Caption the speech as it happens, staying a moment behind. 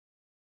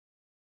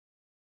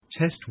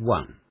Test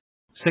 1,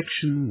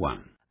 Section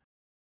 1.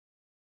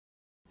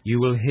 You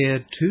will hear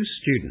two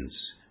students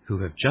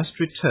who have just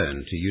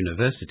returned to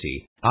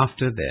university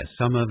after their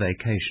summer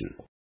vacation.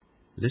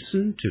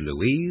 Listen to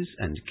Louise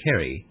and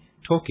Kerry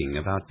talking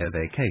about their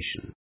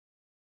vacation.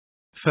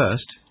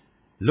 First,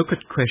 look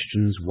at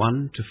questions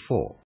 1 to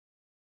 4.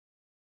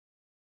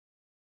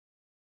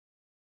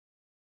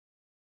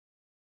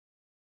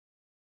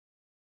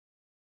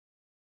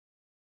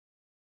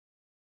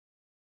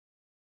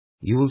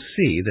 You will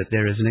see that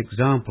there is an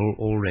example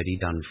already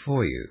done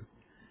for you.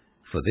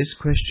 For this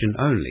question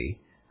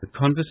only, the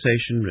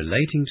conversation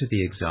relating to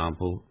the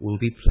example will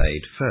be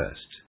played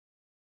first.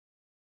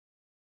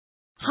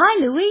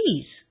 Hi,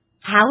 Louise.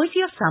 How was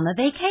your summer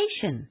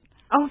vacation?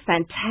 Oh,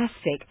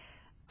 fantastic.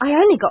 I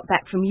only got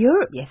back from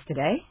Europe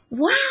yesterday.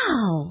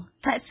 Wow,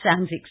 that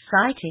sounds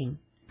exciting.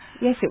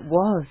 Yes, it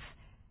was.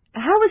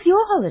 How was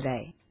your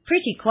holiday?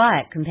 Pretty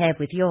quiet compared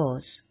with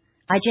yours.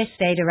 I just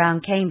stayed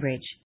around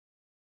Cambridge.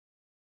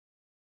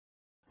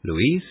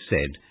 Louise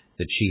said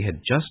that she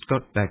had just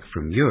got back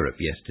from Europe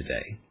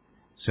yesterday,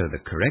 so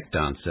the correct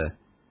answer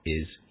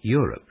is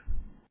Europe.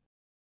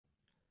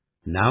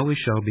 Now we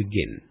shall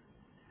begin.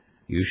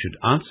 You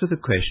should answer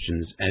the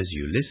questions as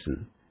you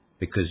listen,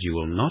 because you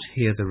will not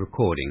hear the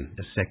recording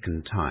a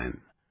second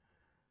time.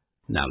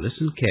 Now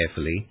listen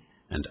carefully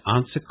and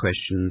answer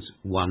questions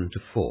 1 to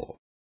 4.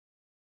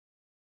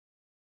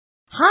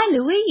 Hi,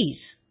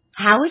 Louise.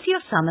 How was your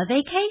summer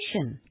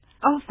vacation?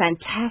 Oh,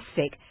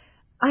 fantastic.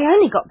 I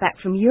only got back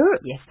from Europe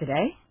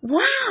yesterday.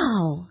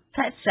 Wow,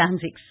 that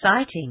sounds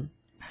exciting.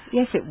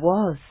 Yes, it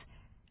was.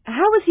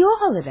 How was your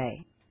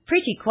holiday?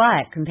 Pretty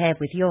quiet compared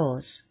with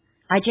yours.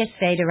 I just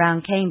stayed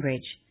around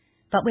Cambridge,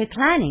 but we're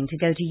planning to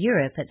go to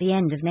Europe at the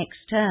end of next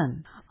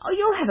term. Oh,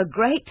 you'll have a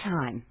great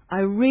time.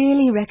 I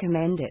really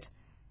recommend it.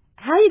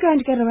 How are you going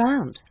to get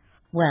around?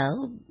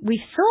 Well,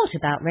 we've thought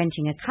about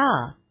renting a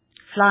car.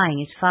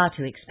 Flying is far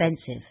too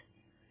expensive.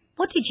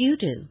 What did you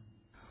do?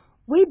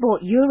 We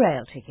bought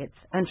Eurail tickets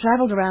and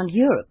travelled around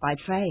Europe by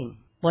train.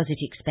 Was it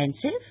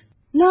expensive?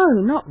 No,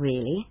 not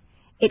really.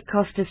 It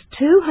cost us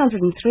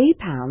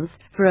 £203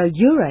 for a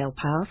Eurail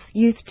Pass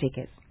youth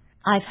ticket.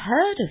 I've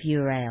heard of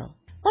Eurail.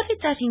 What did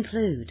that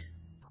include?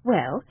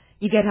 Well,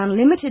 you get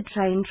unlimited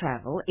train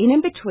travel in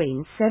and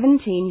between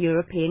 17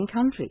 European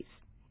countries.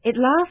 It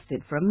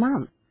lasted for a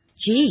month.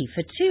 Gee,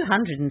 for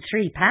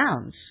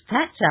 £203.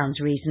 That sounds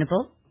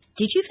reasonable.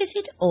 Did you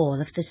visit all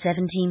of the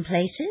 17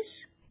 places?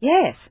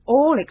 Yes,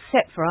 all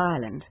except for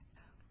Ireland.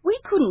 We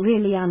couldn't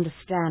really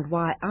understand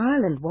why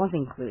Ireland was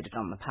included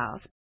on the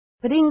pass,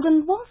 but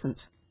England wasn't.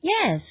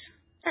 Yes,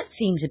 that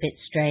seems a bit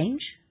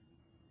strange.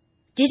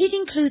 Did it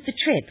include the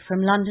trip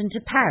from London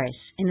to Paris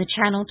in the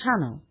Channel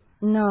Tunnel?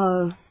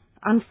 No.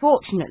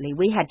 Unfortunately,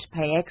 we had to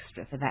pay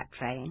extra for that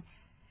train.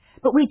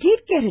 But we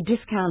did get a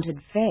discounted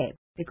fare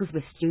because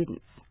we're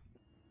students.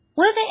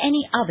 Were there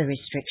any other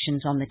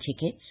restrictions on the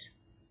tickets?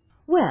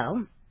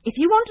 Well, if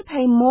you want to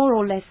pay more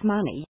or less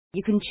money,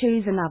 you can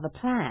choose another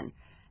plan.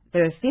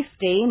 There are 15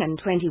 and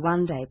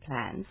 21-day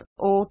plans,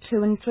 or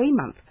 2 and 3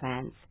 month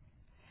plans.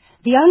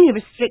 The only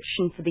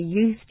restriction for the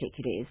youth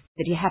ticket is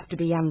that you have to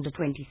be under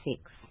 26.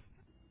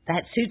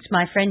 That suits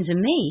my friends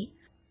and me.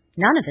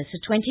 None of us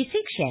are 26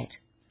 yet.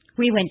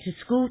 We went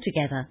to school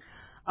together.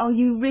 Oh,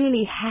 you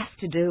really have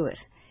to do it.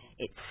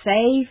 It's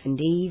safe and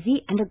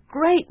easy and a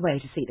great way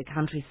to see the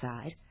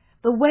countryside.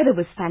 The weather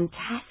was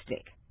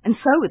fantastic, and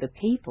so were the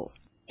people.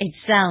 It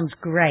sounds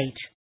great.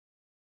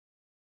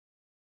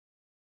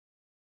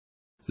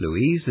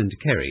 Louise and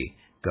Kerry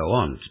go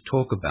on to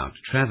talk about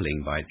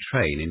travelling by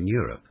train in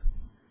Europe.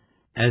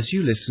 As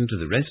you listen to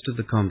the rest of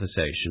the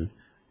conversation,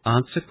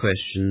 answer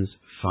questions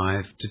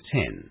 5 to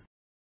 10.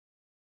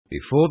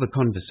 Before the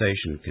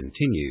conversation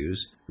continues,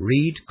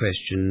 read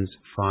questions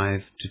 5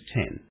 to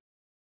 10.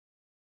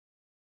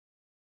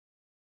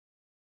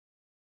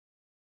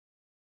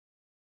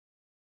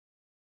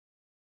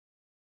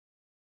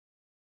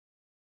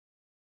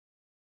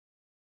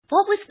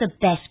 What was the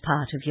best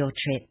part of your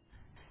trip?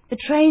 The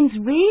trains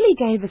really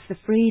gave us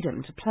the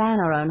freedom to plan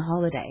our own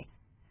holiday.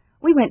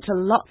 We went to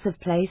lots of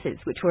places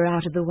which were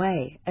out of the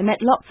way and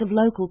met lots of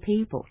local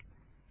people.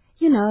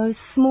 You know,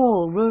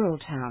 small rural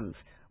towns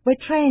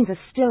where trains are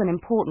still an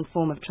important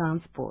form of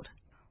transport.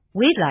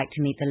 We'd like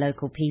to meet the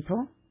local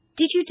people.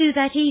 Did you do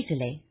that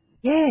easily?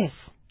 Yes.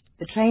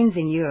 The trains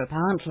in Europe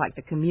aren't like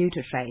the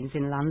commuter trains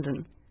in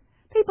London.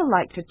 People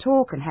like to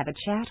talk and have a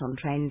chat on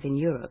trains in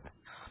Europe.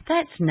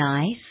 That's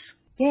nice.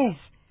 Yes.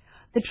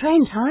 The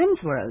train times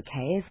were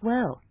okay as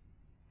well.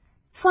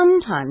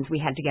 Sometimes we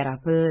had to get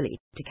up early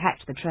to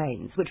catch the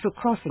trains, which were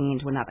crossing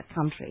into another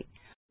country.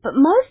 But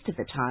most of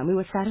the time we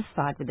were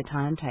satisfied with the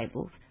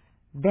timetables.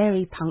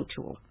 Very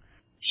punctual.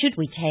 Should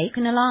we take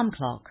an alarm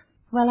clock?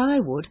 Well, I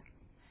would.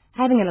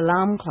 Having an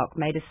alarm clock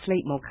made us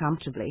sleep more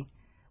comfortably.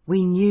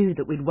 We knew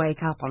that we'd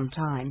wake up on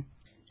time.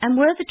 And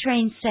were the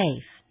trains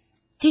safe?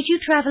 Did you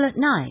travel at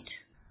night?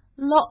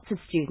 Lots of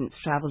students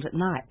travelled at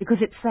night because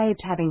it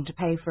saved having to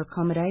pay for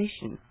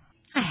accommodation.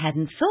 I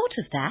hadn't thought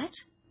of that.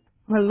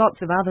 Well,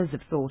 lots of others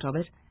have thought of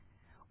it.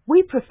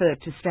 We preferred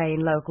to stay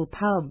in local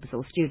pubs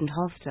or student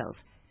hostels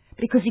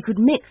because you could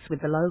mix with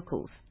the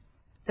locals.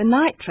 The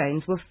night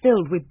trains were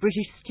filled with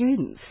British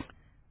students.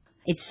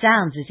 It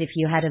sounds as if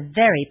you had a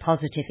very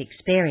positive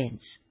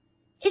experience.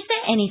 Is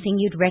there anything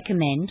you'd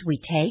recommend we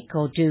take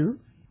or do?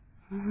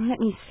 Let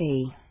me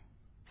see.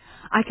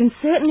 I can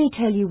certainly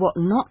tell you what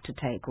not to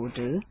take or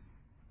do.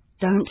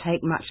 Don't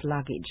take much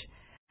luggage.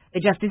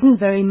 There just isn't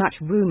very much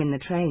room in the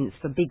trains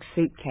for big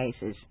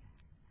suitcases.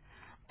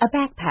 A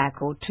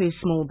backpack or 2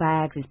 small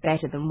bags is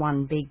better than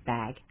 1 big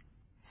bag.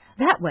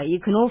 That way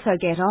you can also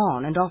get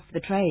on and off the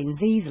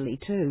trains easily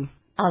too.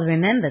 I'll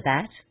remember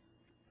that.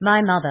 My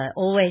mother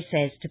always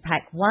says to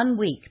pack 1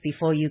 week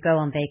before you go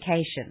on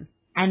vacation,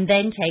 and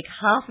then take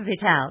half of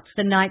it out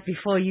the night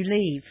before you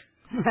leave.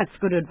 That's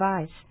good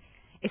advice,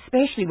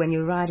 especially when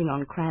you're riding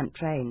on cramped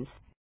trains.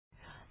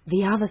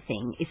 The other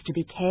thing is to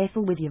be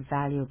careful with your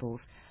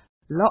valuables.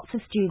 Lots of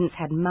students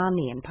had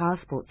money and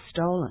passports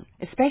stolen,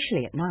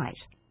 especially at night.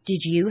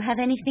 Did you have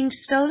anything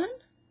stolen?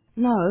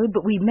 No,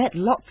 but we met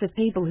lots of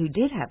people who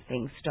did have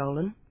things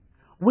stolen.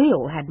 We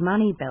all had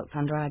money belts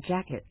under our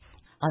jackets.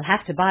 I'll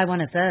have to buy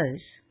one of those.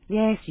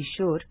 Yes, you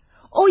should.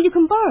 Or you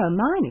can borrow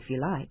mine if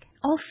you like.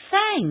 Oh,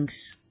 thanks.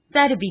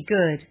 That'd be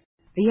good.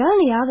 The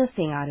only other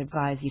thing I'd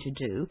advise you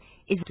to do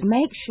is to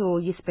make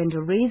sure you spend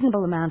a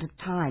reasonable amount of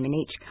time in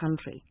each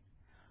country.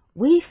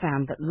 We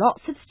found that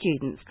lots of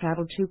students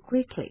travelled too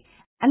quickly,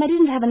 and they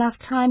didn't have enough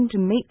time to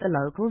meet the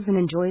locals and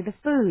enjoy the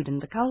food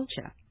and the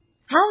culture.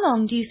 How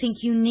long do you think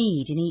you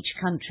need in each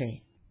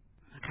country?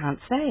 I can't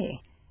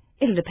say.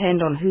 It'll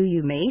depend on who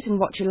you meet and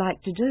what you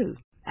like to do.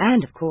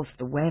 And, of course,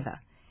 the weather.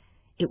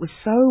 It was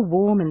so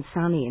warm and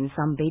sunny in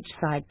some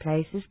beachside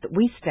places that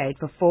we stayed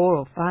for 4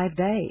 or 5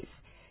 days.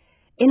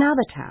 In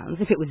other towns,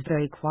 if it was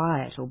very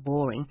quiet or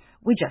boring,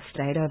 we just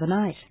stayed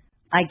overnight.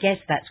 I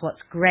guess that's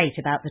what's great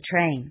about the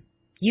train.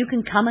 You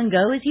can come and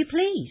go as you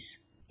please.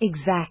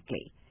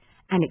 Exactly.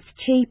 And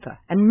it's cheaper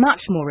and much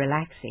more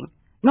relaxing,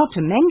 not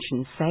to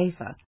mention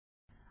safer.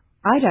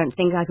 I don't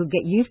think I could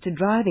get used to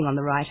driving on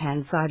the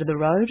right-hand side of the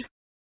road.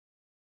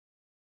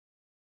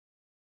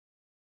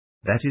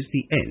 That is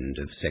the end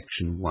of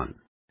section 1.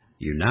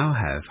 You now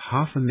have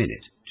half a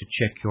minute to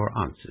check your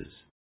answers.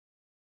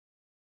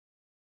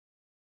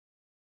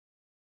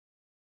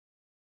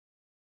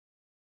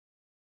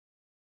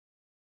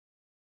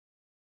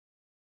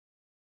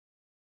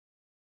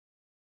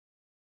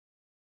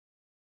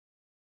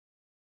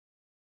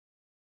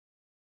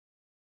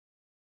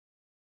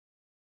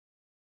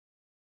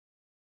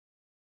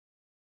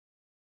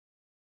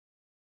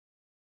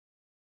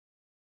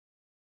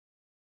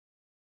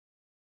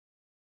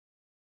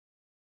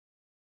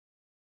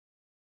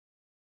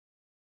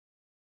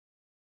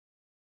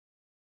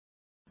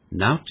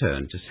 Now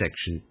turn to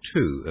section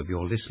 2 of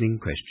your listening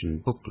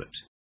question booklet.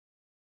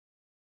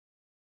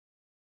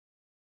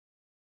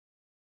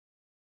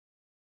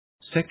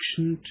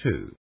 Section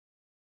 2.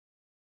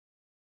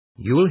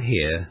 You will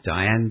hear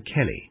Diane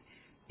Kelly,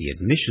 the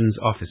admissions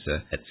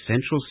officer at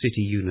Central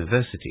City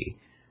University,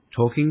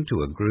 talking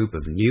to a group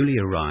of newly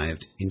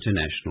arrived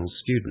international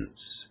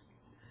students.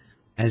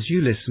 As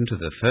you listen to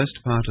the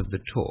first part of the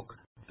talk,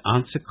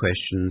 answer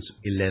questions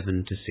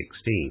 11 to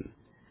 16.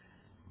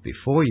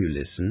 Before you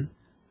listen,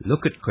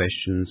 look at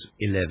questions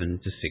 11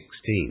 to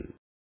 16.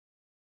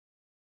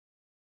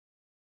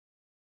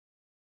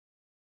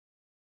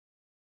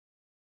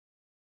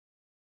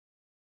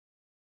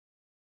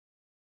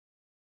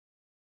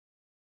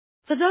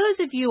 For those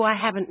of you I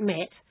haven't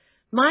met,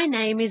 my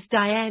name is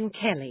Diane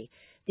Kelly,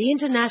 the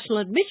International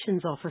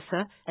Admissions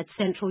Officer at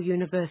Central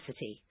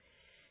University.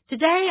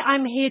 Today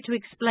I'm here to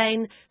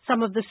explain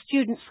some of the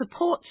student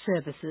support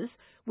services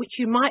which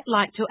you might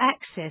like to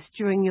access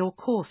during your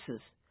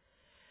courses.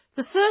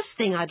 The first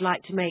thing I'd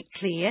like to make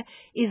clear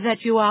is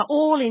that you are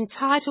all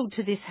entitled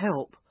to this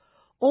help.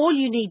 All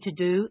you need to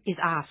do is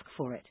ask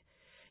for it.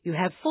 You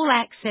have full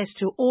access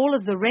to all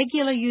of the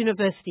regular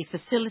university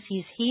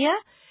facilities here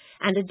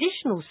and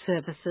additional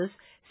services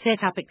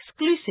set up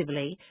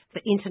exclusively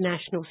for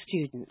international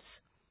students.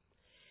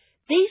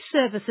 These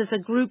services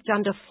are grouped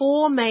under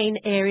 4 main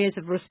areas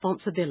of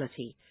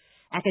responsibility: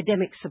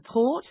 academic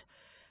support,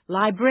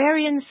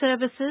 librarian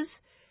services,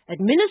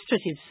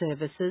 administrative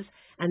services,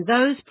 and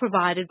those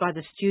provided by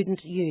the Student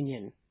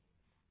Union.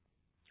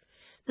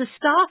 The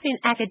staff in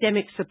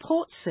academic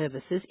support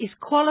services is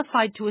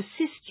qualified to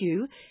assist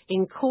you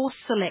in course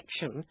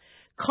selection,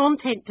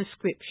 content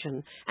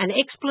description, and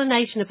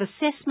explanation of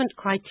assessment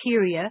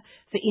criteria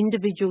for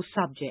individual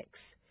subjects.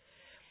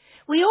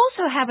 We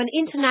also have an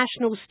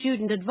international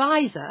student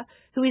advisor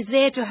who is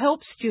there to help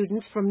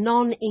students from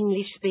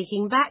non-English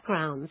speaking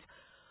backgrounds.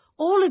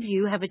 All of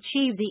you have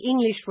achieved the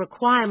English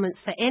requirements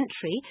for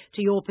entry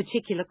to your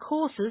particular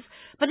courses,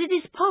 but it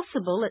is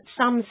possible at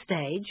some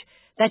stage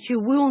that you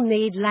will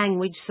need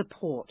language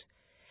support.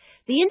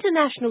 The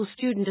International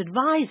Student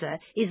Advisor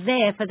is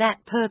there for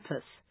that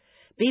purpose.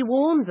 Be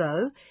warned,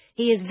 though,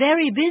 he is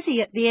very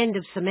busy at the end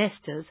of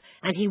semesters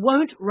and he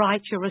won't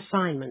write your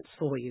assignments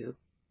for you.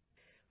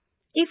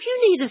 If you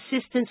need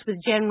assistance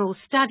with general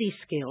study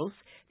skills,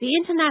 The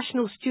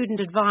International Student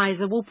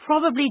Advisor will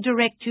probably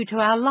direct you to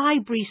our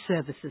Library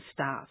Services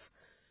staff.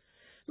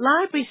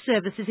 Library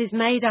Services is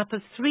made up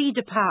of 3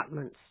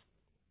 departments: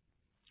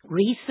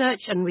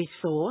 Research and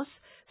Resource,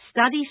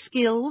 Study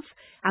Skills,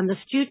 and the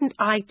Student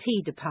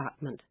IT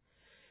department.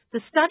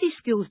 The Study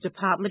Skills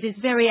department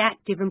is very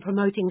active in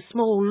promoting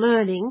small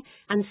learning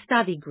and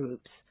study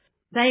groups.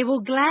 They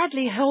will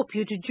gladly help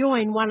you to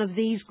join one of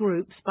these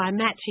groups by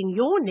matching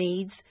your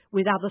needs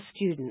with other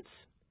students.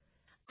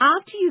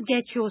 After you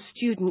get your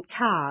student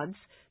cards,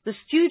 the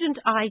Student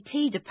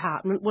IT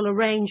department will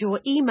arrange your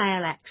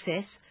email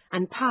access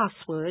and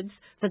passwords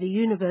for the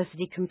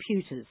university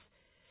computers.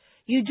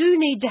 You do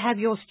need to have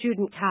your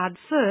student card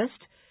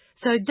first,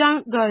 so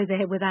don't go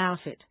there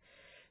without it.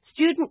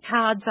 Student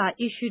cards are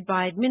issued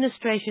by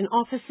administration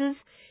officers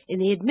in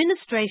the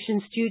Administration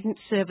Student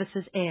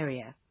Services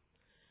area.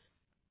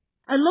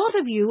 A lot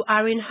of you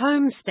are in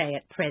homestay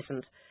at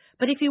present,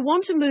 but if you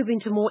want to move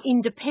into more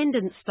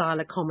independent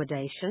style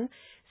accommodation,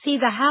 see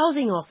the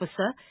housing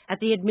officer at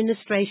the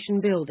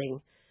administration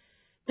building.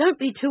 Don't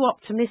be too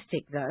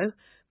optimistic though.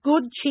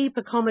 Good, cheap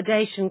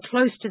accommodation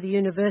close to the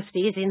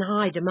university is in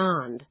high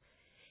demand.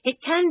 It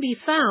can be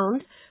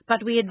found,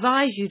 but we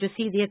advise you to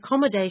see the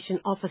accommodation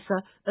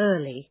officer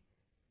early.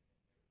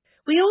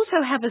 We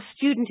also have a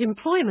student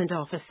employment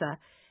officer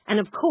and,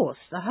 of course,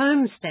 the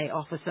homestay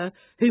officer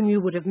whom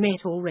you would have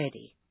met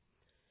already.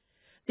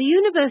 The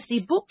university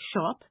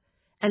bookshop,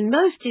 and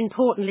most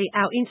importantly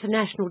our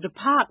international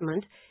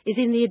department, is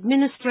in the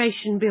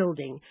administration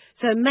building,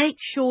 so make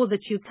sure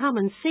that you come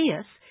and see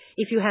us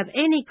if you have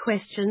any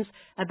questions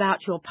about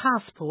your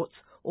passports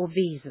or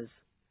visas.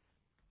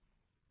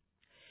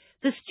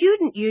 The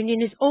Student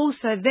Union is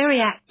also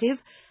very active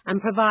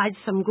and provides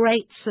some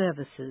great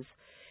services.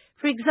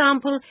 For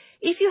example,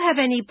 if you have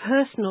any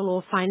personal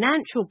or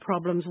financial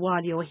problems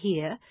while you're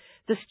here,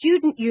 the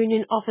Student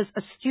Union offers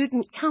a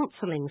student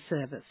counselling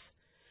service.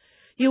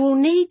 You will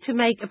need to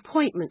make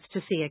appointments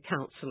to see a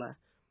counsellor.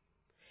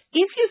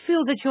 If you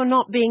feel that you're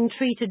not being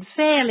treated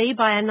fairly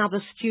by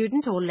another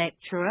student or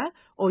lecturer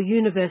or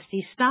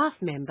university staff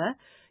member,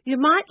 you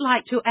might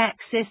like to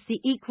access the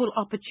Equal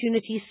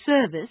Opportunity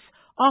Service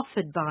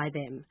offered by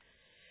them.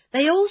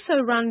 They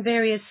also run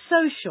various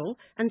social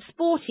and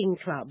sporting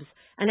clubs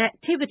and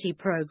activity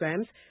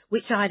programs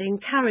which I'd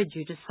encourage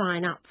you to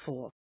sign up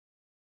for.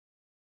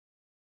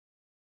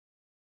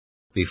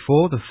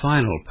 Before the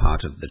final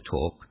part of the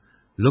talk,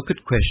 look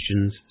at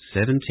questions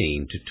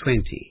 17 to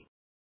 20.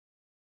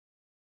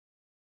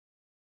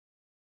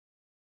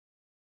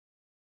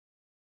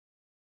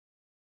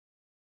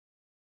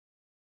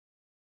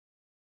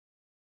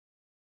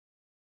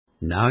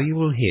 Now you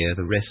will hear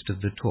the rest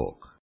of the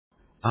talk.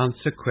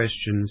 Answer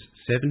questions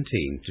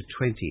 17 to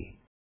 20.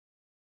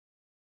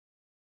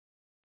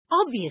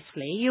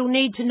 Obviously, you'll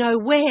need to know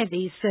where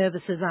these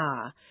services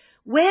are.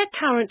 We're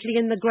currently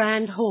in the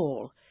Grand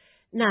Hall.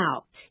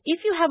 Now,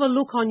 if you have a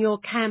look on your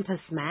campus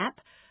map,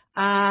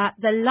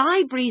 the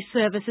library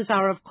services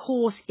are, of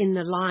course, in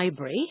the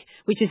library,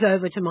 which is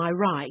over to my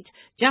right,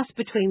 just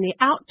between the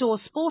outdoor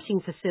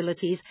sporting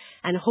facilities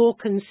and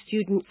Hawkins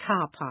Student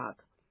Car Park.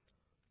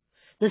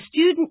 The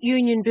Student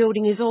Union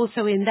building is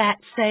also in that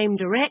same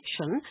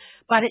direction,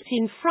 but it's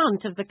in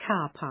front of the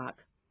car park.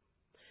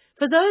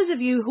 For those of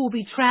you who will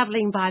be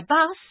travelling by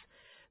bus,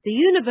 the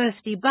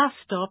university bus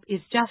stop is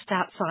just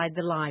outside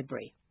the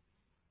library.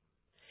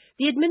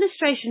 The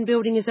administration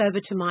building is over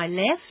to my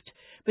left,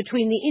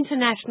 between the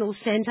International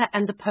Centre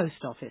and the post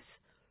office.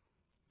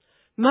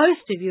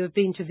 Most of you have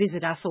been to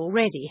visit us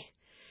already.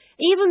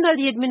 Even though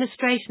the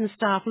administration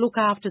staff look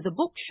after the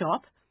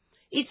bookshop,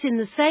 it's in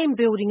the same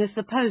building as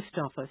the post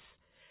office,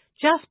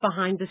 just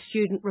behind the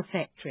student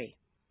refectory.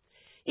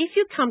 If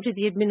you come to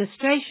the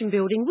administration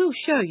building, we'll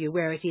show you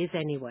where it is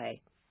anyway.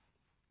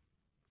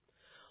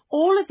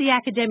 All of the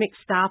academic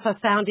staff are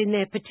found in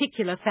their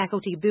particular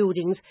faculty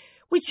buildings,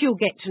 which you'll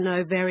get to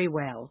know very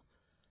well.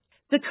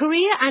 The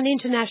Career and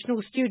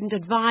International Student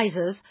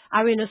Advisors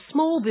are in a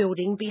small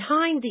building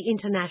behind the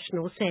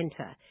International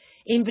Centre,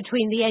 in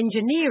between the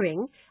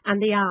Engineering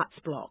and the Arts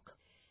block.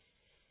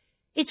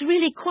 It's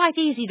really quite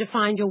easy to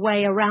find your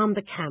way around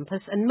the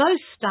campus, and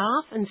most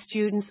staff and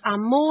students are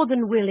more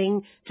than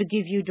willing to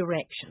give you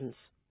directions.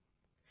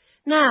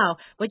 Now,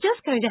 we're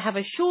just going to have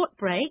a short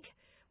break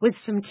with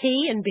some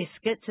tea and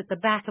biscuits at the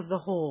back of the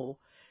hall.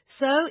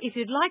 So, if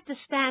you'd like to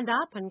stand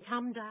up and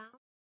come down.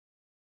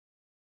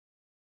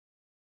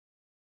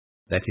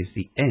 That is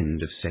the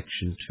end of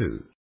section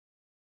 2.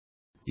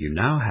 You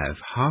now have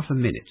half a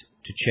minute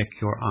to check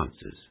your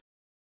answers.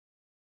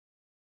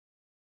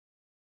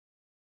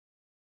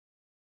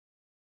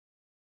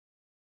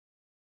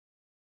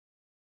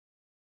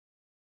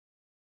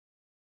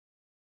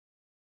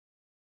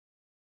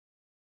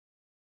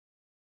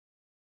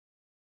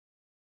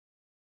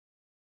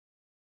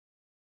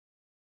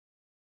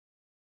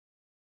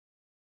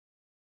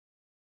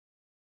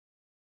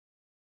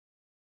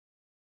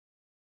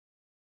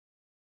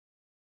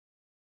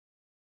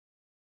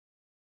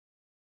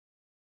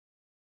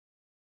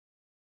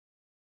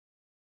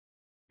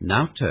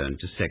 Now turn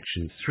to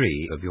section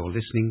 3 of your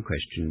listening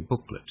question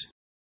booklet.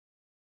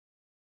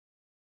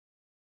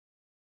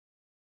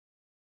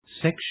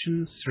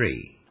 Section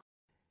 3.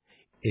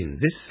 In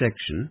this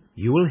section,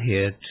 you will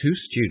hear 2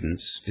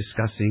 students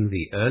discussing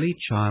the early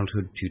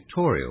childhood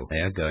tutorial they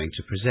are going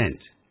to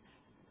present.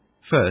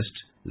 First,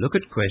 look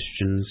at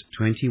questions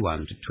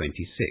 21 to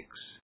 26.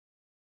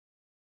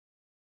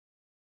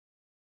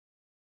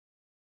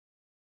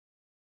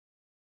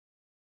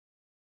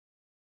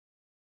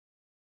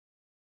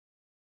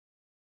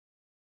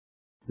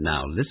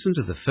 Now listen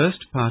to the first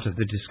part of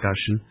the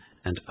discussion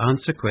and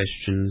answer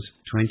questions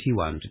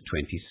 21 to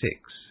 26.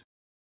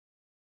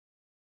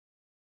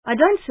 I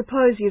don't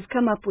suppose you've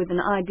come up with an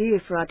idea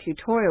for our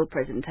tutorial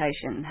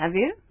presentation, have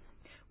you?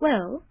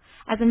 Well,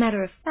 as a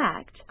matter of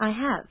fact, I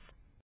have.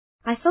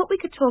 I thought we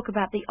could talk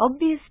about the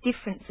obvious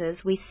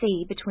differences we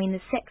see between the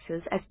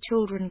sexes as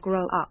children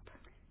grow up.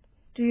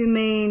 Do you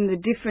mean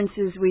the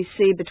differences we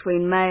see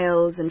between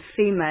males and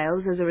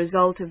females as a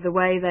result of the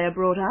way they are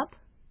brought up?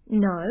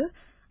 No,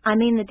 I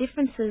mean the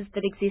differences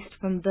that exist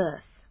from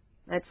birth.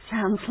 That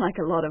sounds like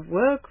a lot of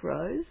work,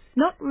 Rose.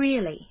 Not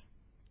really.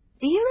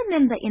 Do you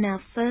remember in our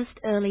first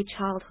early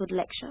childhood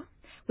lecture,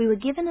 we were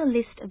given a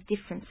list of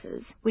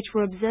differences which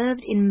were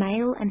observed in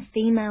male and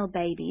female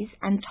babies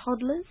and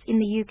toddlers in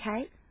the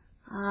UK?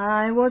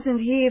 I wasn't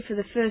here for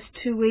the first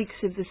 2 weeks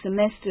of the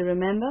semester,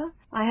 remember?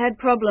 I had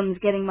problems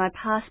getting my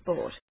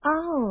passport.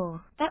 Oh,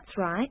 that's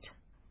right.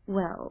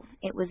 Well,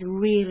 it was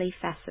really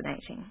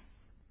fascinating.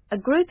 A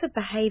group of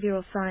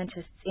behavioural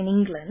scientists in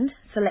England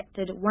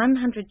selected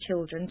 100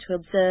 children to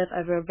observe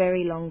over a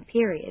very long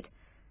period,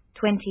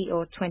 20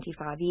 or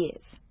 25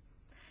 years.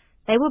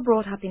 They were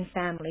brought up in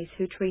families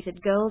who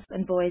treated girls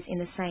and boys in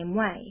the same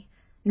way,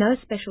 no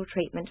special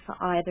treatment for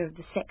either of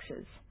the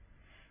sexes.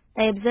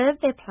 They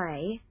observed their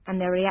play and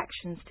their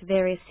reactions to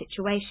various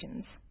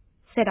situations,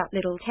 set up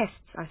little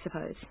tests, I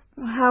suppose.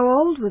 How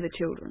old were the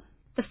children?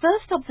 The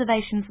first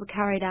observations were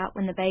carried out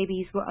when the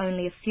babies were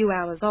only a few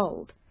hours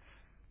old.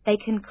 They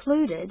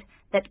concluded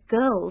that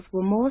girls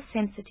were more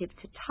sensitive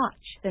to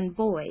touch than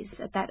boys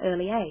at that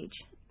early age.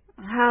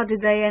 How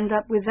did they end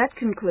up with that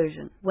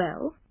conclusion?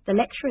 Well, the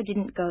lecturer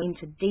didn't go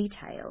into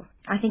detail.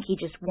 I think he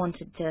just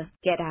wanted to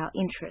get our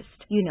interest,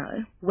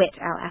 whet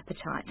our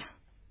appetite.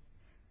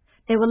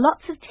 There were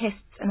lots of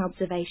tests and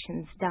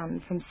observations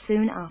done from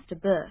soon after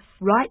birth,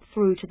 right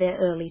through to their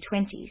early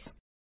 20s.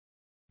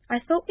 I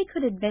thought we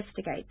could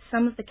investigate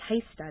some of the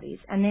case studies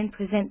and then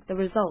present the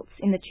results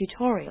in the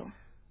tutorial.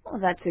 Well,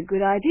 that's a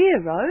good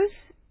idea, Rose.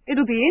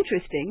 It'll be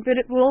interesting, but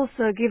it will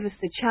also give us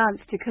the chance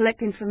to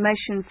collect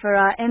information for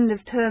our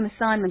end-of-term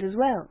assignment as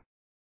well.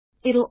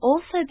 It'll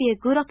also be a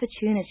good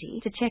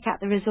opportunity to check out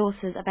the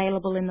resources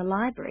available in the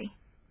library.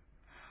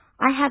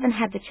 I haven't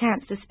had the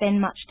chance to spend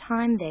much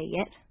time there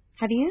yet.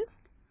 Have you?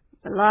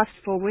 The last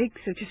 4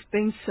 weeks have just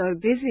been so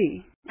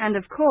busy. And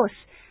of course,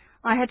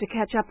 I had to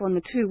catch up on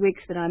the 2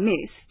 weeks that I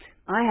missed.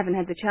 I haven't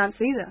had the chance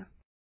either.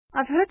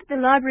 I've heard that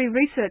the library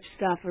research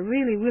staff are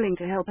really willing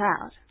to help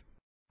out.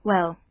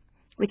 Well,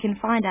 we can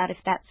find out if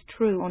that's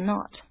true or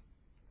not.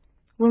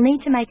 We'll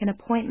need to make an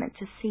appointment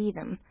to see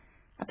them.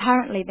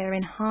 Apparently they're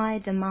in high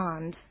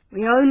demand.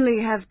 We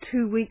only have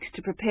 2 weeks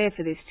to prepare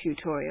for this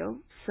tutorial,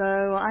 so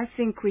I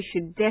think we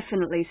should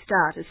definitely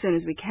start as soon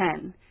as we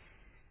can.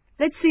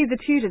 Let's see the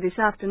tutor this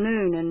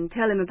afternoon and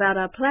tell him about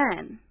our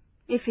plan.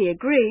 If he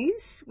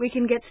agrees, we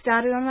can get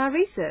started on our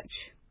research.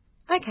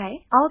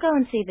 Okay, I'll go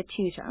and see the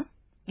tutor.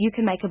 You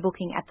can make a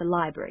booking at the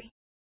library.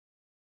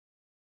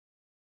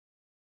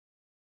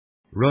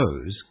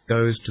 Rose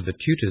goes to the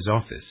tutor's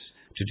office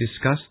to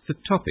discuss the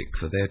topic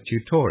for their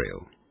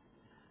tutorial.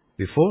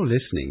 Before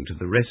listening to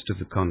the rest of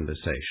the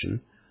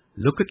conversation,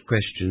 look at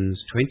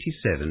questions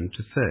 27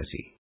 to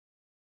 30.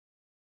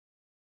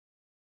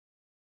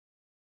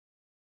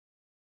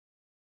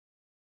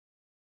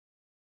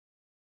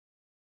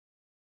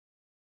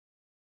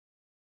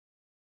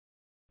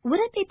 Would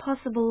it be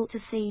possible to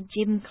see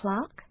Jim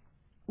Clark,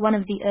 one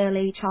of the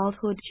early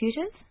childhood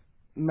tutors?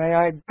 May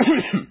I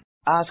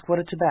ask what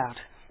it's about?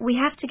 We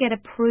have to get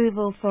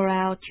approval for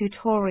our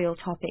tutorial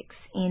topics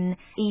in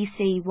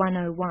EC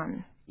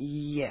 101.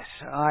 Yes,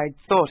 I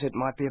thought it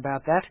might be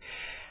about that.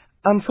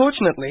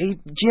 Unfortunately,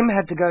 Jim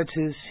had to go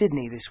to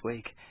Sydney this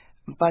week,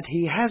 but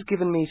he has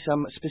given me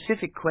some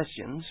specific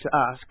questions to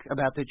ask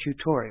about the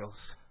tutorials.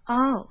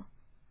 Oh,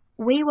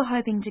 we were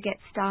hoping to get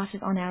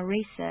started on our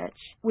research.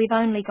 We've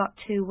only got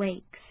 2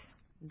 weeks.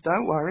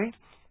 Don't worry.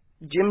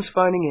 Jim's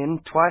phoning in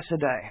twice a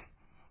day.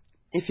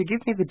 If you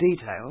give me the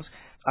details,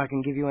 I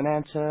can give you an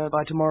answer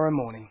by tomorrow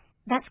morning.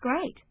 That's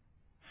great.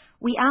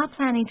 We are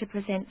planning to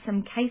present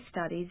some case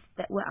studies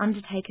that were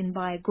undertaken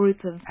by a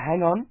group of...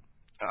 Hang on.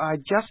 I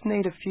just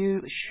need a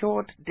few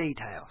short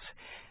details.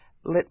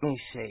 Let me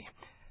see.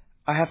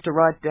 I have to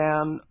write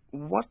down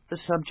what the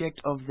subject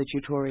of the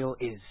tutorial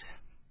is.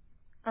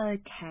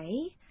 Okay.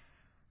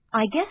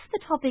 I guess the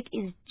topic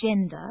is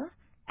gender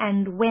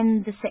and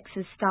when the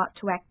sexes start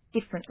to act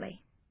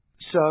differently.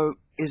 So,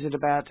 is it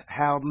about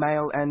how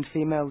male and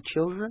female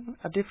children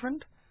are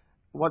different?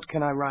 What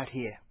can I write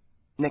here,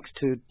 next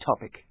to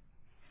topic?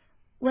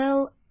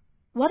 Well,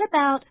 what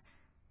about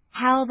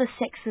how the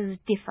sexes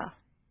differ?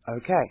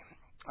 Okay,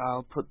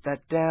 I'll put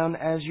that down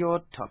as your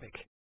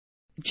topic.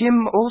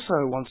 Jim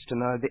also wants to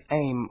know the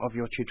aim of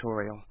your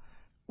tutorial.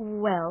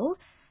 Well,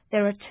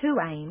 there are two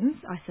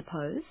aims, I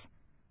suppose.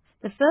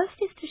 The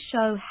first is to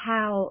show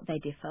how they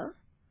differ,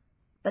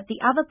 but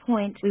the other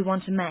point we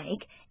want to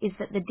make is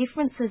that the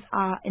differences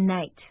are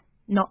innate,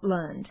 not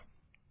learned.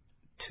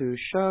 To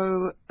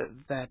show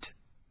that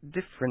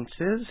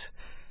differences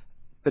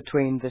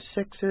between the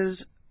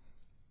sexes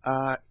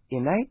are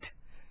innate,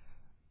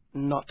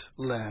 not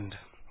learned.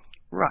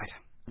 Right,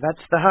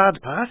 that's the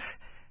hard part.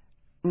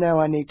 Now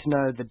I need to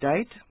know the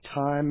date,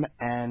 time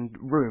and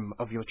room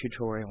of your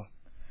tutorial.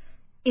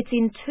 It's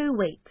in 2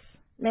 weeks.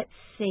 Let's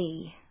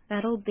see.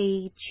 That'll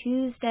be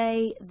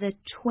Tuesday the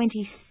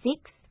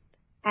 26th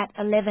at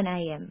 11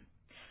 a.m.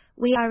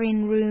 We are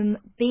in room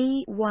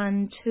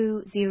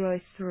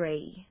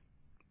B1203.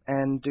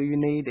 And do you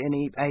need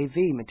any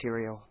AV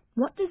material?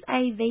 What does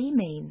AV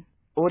mean?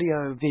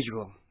 Audio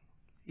visual.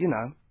 You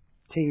know,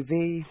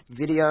 TV,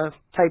 video,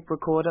 tape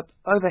recorder,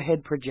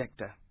 overhead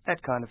projector,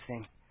 that kind of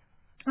thing.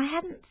 I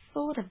hadn't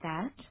thought of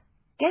that.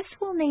 Guess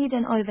we'll need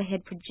an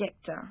overhead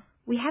projector.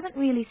 We haven't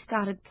really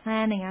started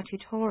planning our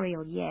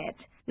tutorial yet.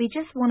 We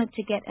just wanted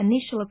to get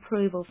initial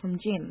approval from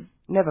Jim.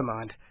 Never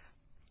mind.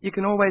 You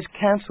can always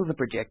cancel the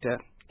projector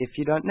if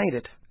you don't need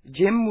it.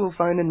 Jim will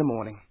phone in the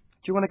morning.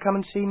 Do you want to come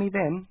and see me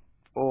then?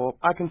 Or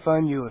I can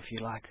phone you if you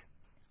like.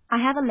 I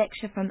have a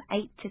lecture from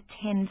 8 to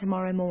 10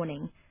 tomorrow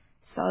morning,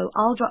 so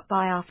I'll drop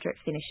by after it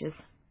finishes.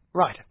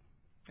 Right.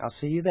 I'll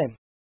see you then.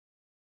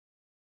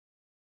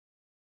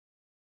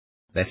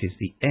 That is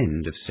the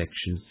end of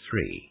section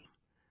 3.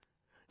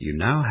 You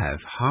now have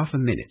half a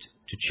minute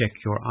to check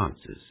your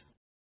answers.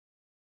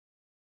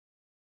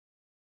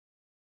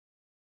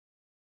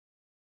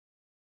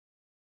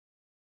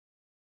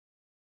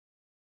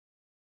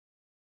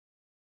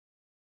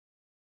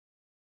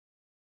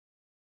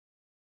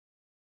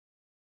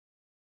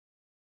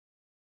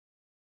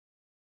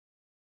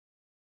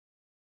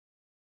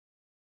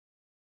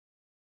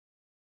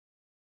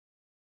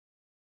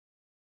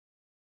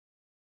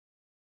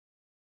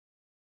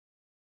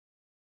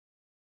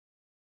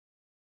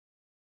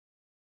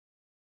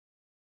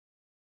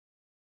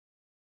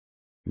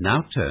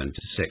 Now turn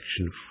to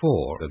section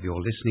 4 of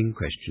your listening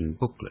question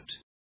booklet.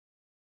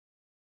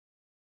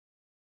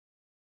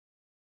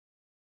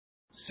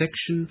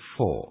 Section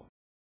 4.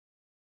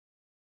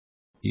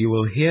 You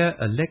will hear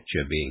a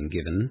lecture being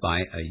given by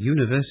a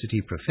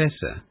university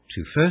professor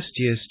to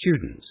first-year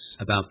students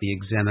about the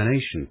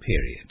examination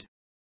period.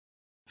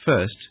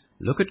 First,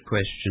 look at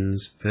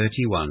questions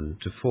 31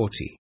 to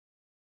 40.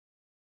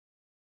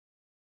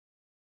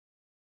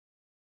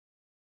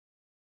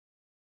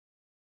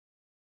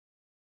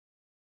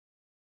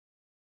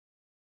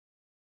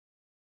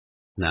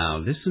 Now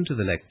listen to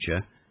the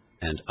lecture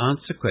and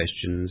answer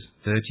questions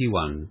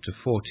 31 to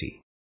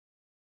 40.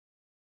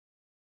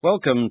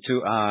 Welcome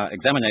to our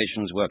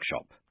examinations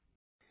workshop.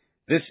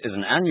 This is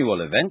an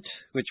annual event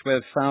which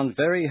we've found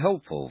very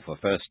helpful for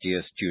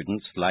first-year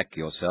students like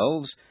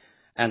yourselves,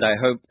 and I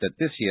hope that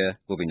this year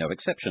will be no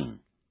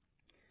exception.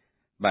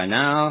 By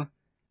now,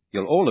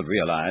 you'll all have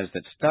realized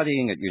that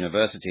studying at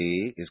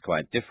university is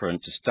quite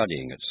different to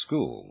studying at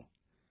school.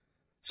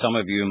 Some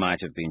of you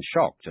might have been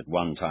shocked at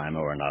one time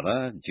or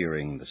another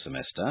during the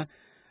semester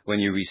when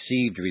you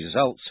received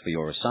results for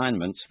your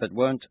assignments that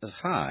weren't as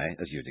high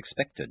as you'd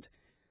expected.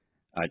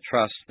 I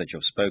trust that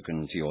you've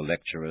spoken to your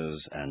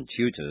lecturers and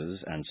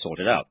tutors and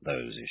sorted out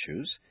those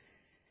issues.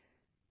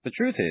 The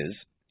truth is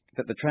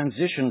that the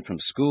transition from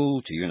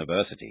school to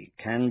university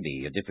can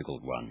be a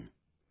difficult one.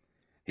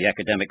 The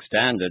academic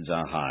standards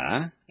are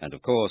higher, and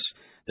of course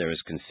there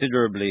is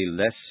considerably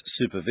less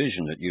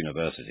supervision at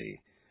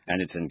university, and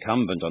it's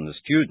incumbent on the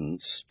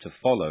students to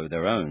follow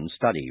their own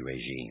study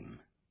regime.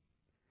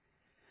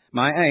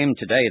 My aim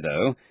today,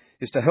 though,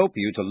 is to help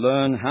you to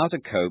learn how to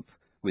cope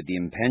with the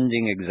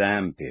impending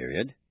exam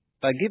period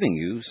by giving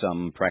you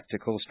some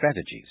practical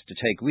strategies to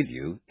take with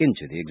you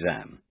into the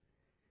exam.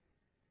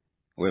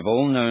 We've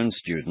all known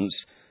students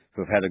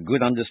who've had a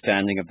good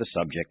understanding of the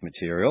subject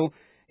material,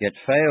 yet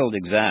failed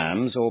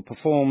exams or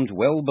performed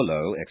well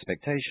below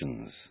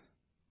expectations.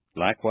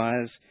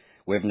 Likewise,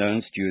 we've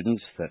known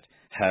students that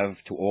have,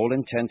 to all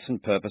intents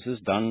and purposes,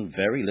 done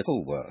very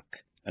little work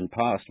and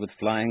passed with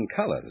flying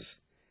colours.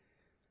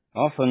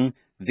 Often,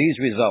 these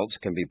results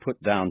can be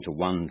put down to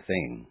one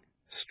thing: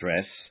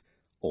 stress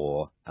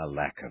or a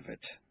lack of it.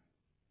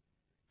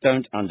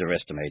 Don't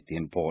underestimate the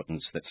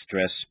importance that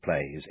stress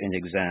plays in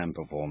exam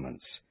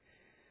performance.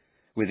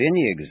 With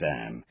any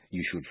exam,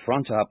 you should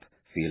front up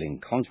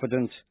feeling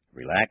confident,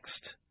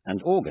 relaxed,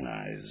 and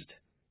organized.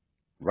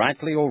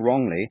 Rightly or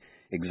wrongly,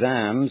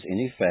 exams, in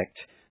effect,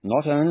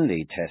 not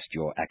only test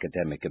your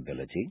academic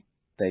ability,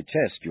 they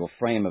test your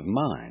frame of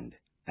mind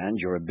and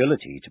your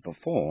ability to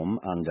perform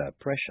under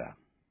pressure.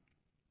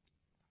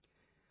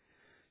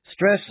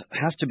 Stress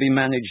has to be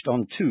managed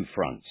on two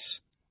fronts: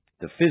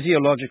 the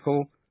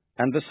physiological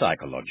and the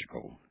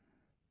psychological.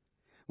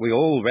 We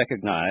all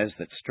recognize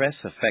that stress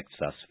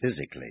affects us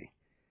physically.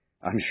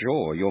 I'm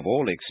sure you've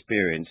all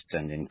experienced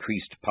an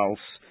increased pulse,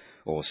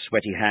 or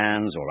sweaty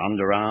hands or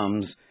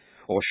underarms,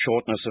 or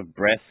shortness of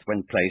breath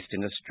when placed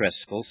in a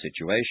stressful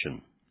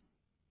situation.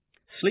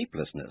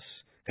 Sleeplessness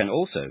can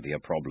also be a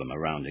problem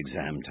around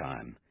exam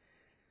time.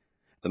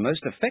 The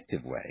most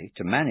effective way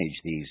to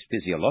manage these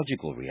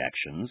physiological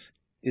reactions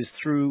is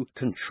through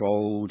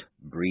controlled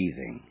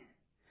breathing,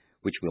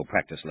 which we'll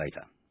practice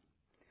later.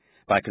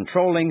 By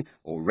controlling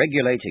or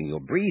regulating your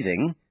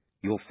breathing,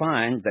 you'll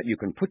find that you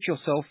can put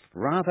yourself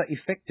rather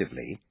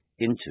effectively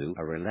into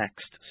a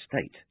relaxed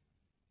state.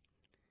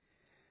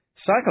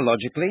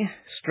 Psychologically,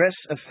 stress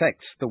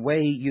affects the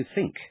way you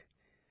think.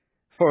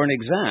 For an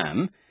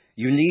exam,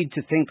 you need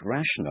to think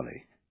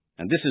rationally,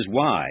 and this is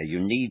why you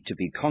need to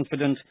be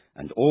confident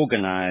and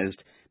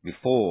organized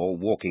before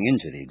walking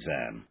into the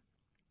exam.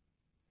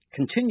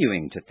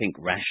 Continuing to think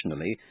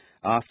rationally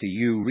after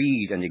you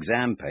read an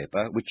exam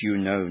paper which you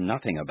know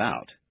nothing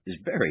about is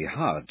very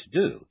hard to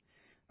do,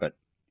 but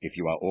if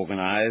you are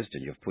organized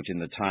and you've put in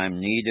the time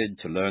needed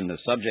to learn the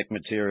subject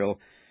material,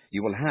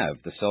 you will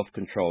have the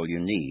self-control you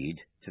need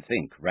to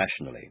think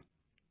rationally.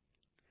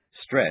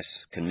 Stress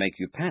can make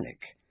you panic,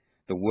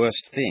 the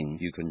worst thing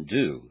you can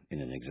do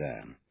in an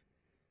exam.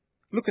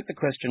 Look at the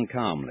question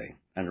calmly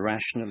and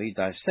rationally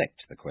dissect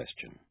the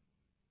question.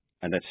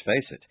 And let's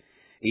face it,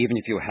 even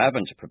if you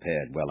haven't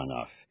prepared well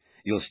enough,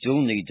 you'll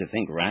still need to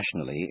think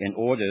rationally in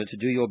order to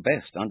do your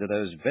best under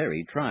those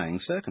very trying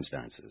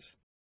circumstances.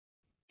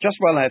 Just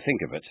while I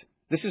think of it,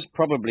 this is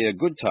probably a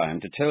good time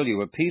to tell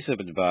you a piece of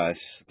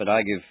advice that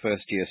I give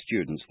first-year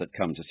students that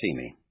come to see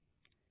me.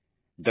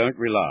 Don't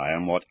rely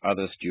on what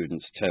other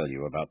students tell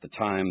you about the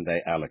time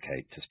they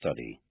allocate to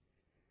study.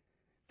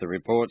 The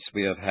reports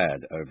we have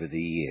had over the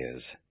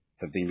years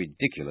have been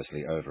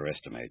ridiculously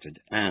overestimated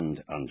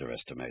and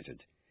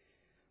underestimated.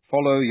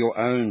 Follow your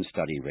own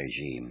study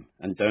regime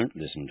and don't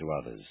listen to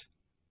others.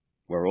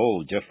 We're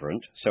all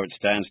different, so it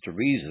stands to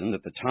reason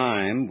that the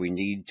time we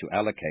need to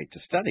allocate to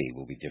study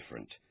will be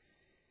different.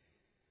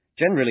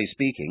 Generally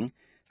speaking,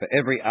 for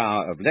every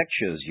hour of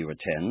lectures you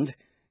attend,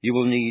 you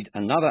will need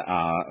another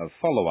hour of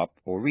follow-up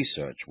or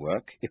research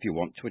work if you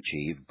want to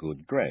achieve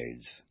good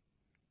grades.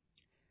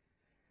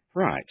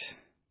 Right,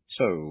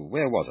 so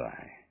where was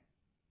I?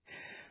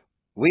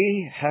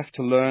 We have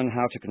to learn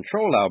how to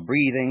control our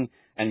breathing,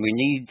 and we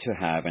need to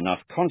have enough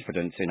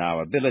confidence in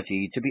our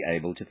ability to be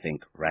able to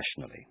think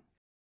rationally.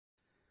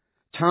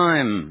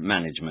 Time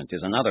management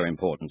is another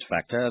important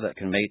factor that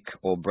can make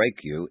or break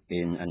you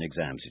in an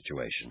exam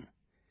situation.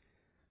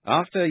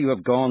 After you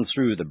have gone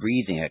through the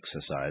breathing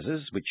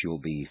exercises, which you'll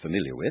be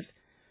familiar with,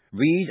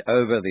 read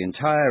over the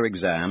entire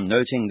exam,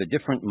 noting the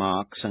different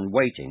marks and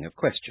weighting of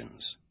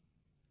questions.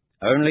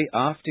 Only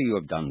after you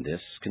have done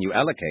this can you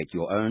allocate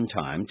your own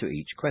time to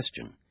each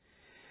question.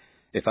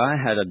 If I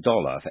had $1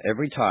 for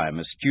every time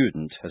a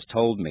student has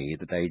told me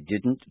that they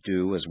didn't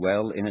do as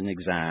well in an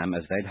exam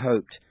as they'd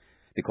hoped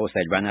because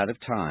they'd run out of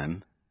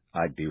time,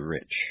 I'd be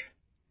rich.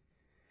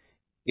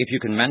 If you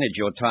can manage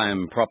your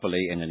time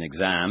properly in an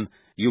exam,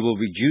 you will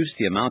reduce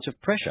the amount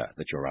of pressure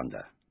that you're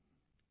under.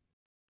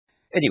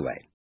 Anyway,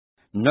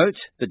 note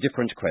the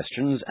different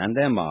questions and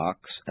their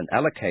marks and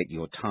allocate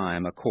your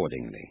time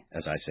accordingly,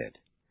 as I said.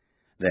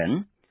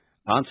 Then,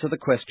 answer the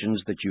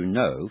questions that you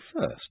know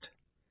first.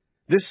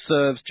 This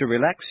serves to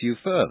relax you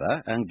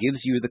further and gives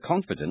you the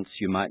confidence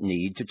you might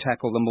need to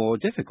tackle the more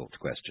difficult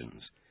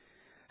questions.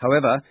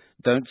 However,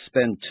 don't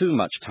spend too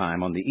much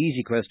time on the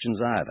easy questions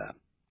either.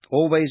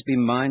 Always be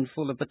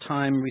mindful of the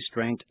time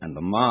restraint and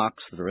the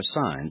marks that are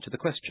assigned to the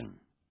question.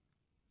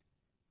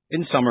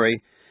 In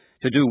summary,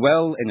 to do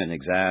well in an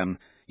exam,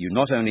 you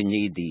not only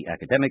need the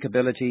academic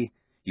ability,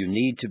 you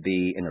need to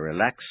be in a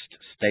relaxed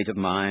state of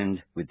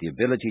mind with the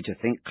ability to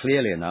think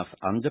clearly enough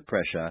under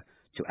pressure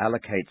to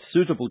allocate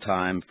suitable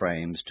time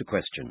frames to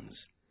questions.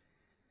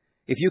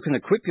 If you can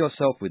equip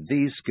yourself with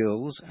these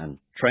skills and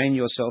train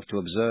yourself to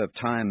observe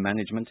time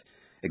management,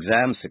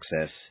 exam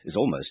success is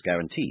almost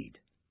guaranteed.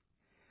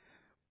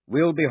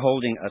 We'll be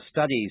holding a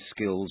study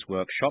skills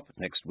workshop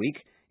next week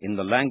in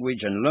the Language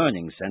and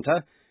Learning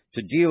Centre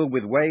to deal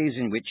with ways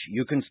in which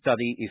you can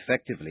study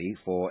effectively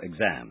for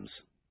exams.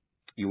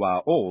 You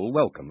are all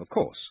welcome, of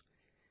course.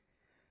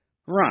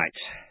 Right,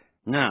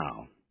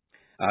 now,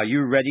 are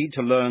you ready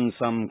to learn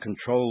some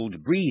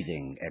controlled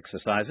breathing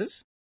exercises?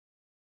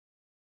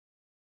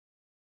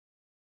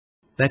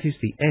 That is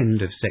the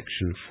end of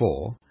section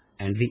 4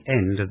 and the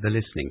end of the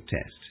listening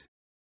test.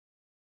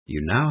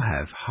 You now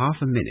have half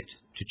a minute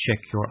to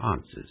check your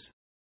answers.